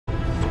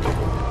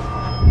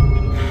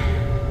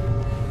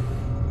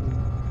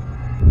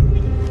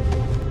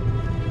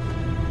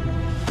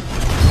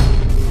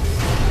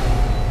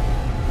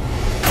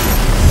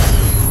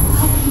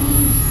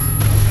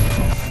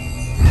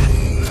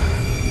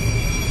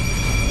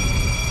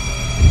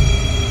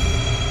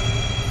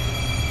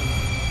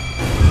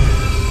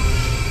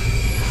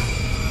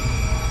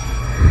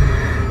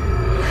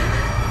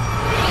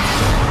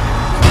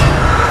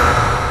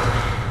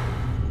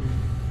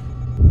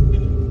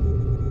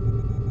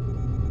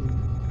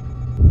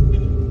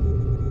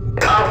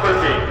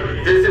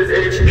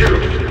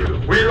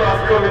HQ, we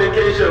lost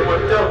communication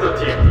with Delta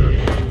Team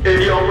in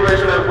the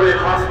operation at F.E.A.R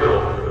Hospital.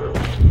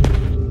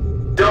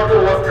 Delta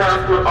was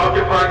tasked with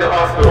occupying the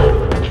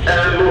hospital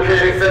and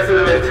locating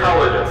sensitive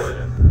intelligence.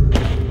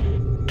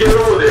 Get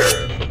over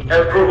there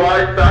and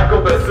provide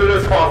backup as soon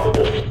as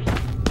possible.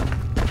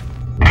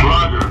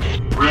 Roger.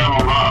 Ram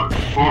around.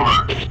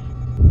 Over.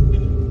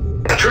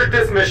 Treat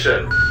this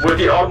mission with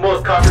the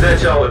utmost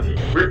confidentiality.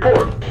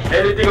 Report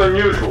anything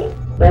unusual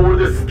over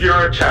the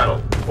F.E.A.R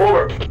channel.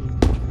 Over.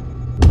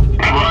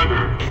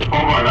 Roger.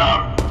 Over and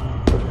out.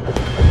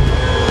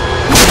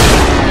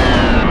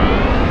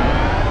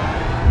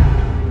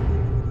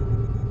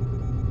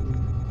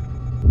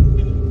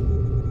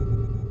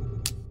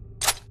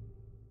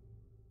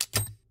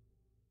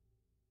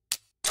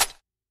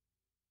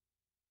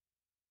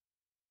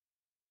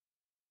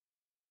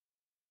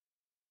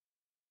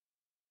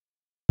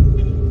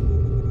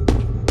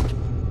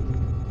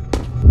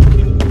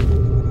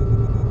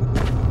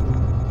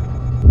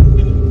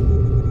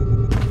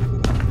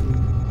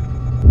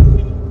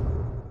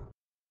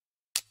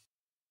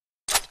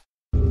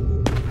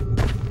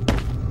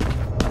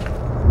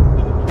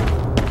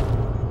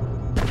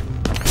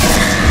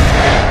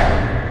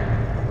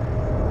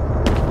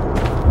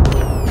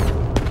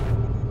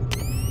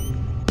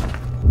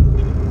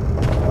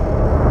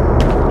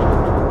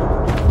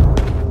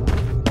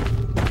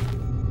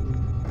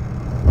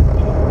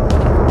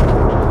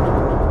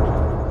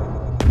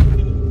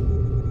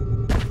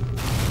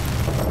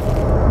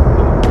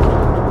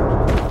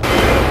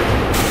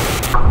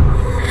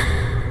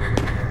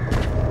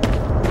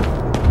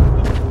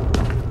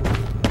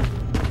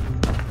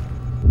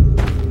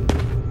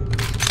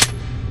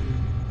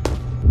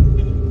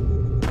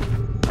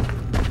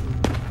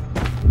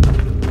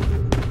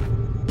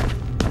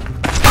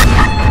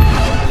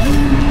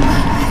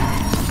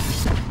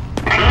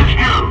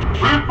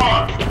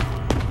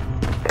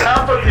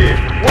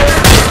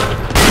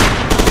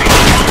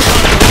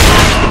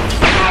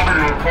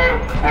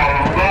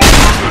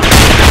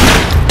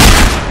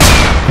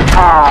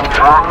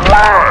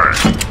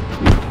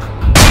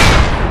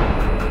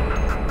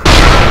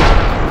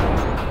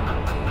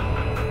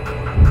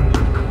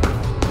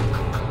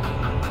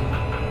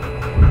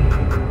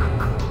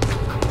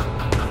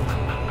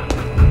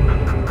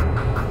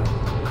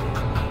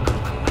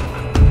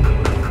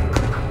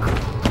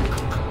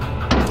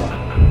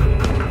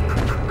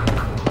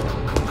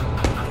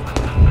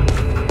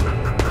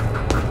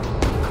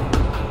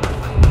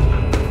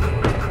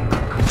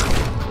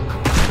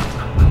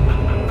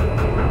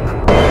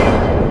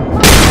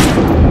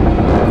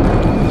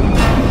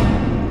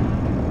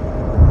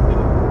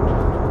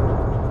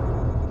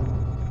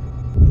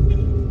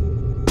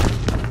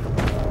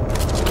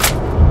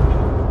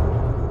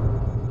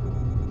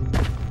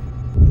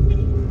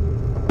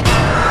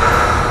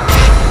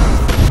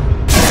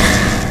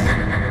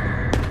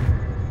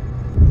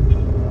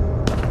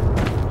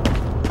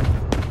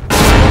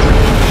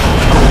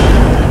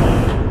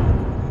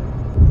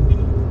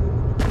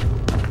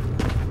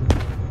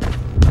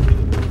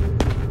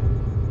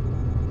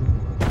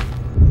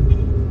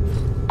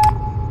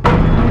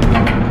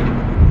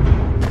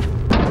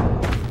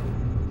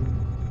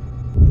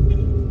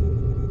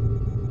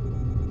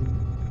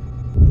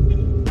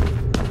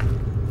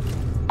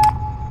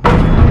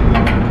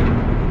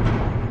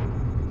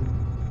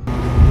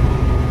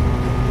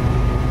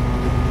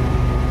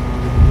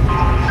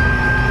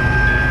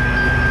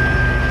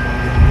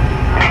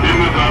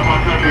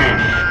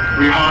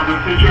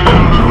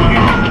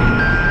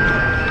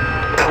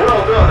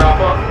 Well done,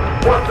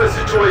 Alpha. What's the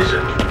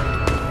situation?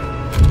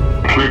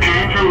 We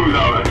came through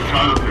without any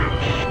counterfeit.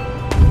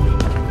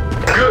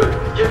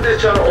 Good. Keep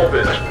this channel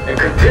open and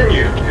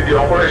continue to the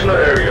operational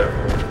area.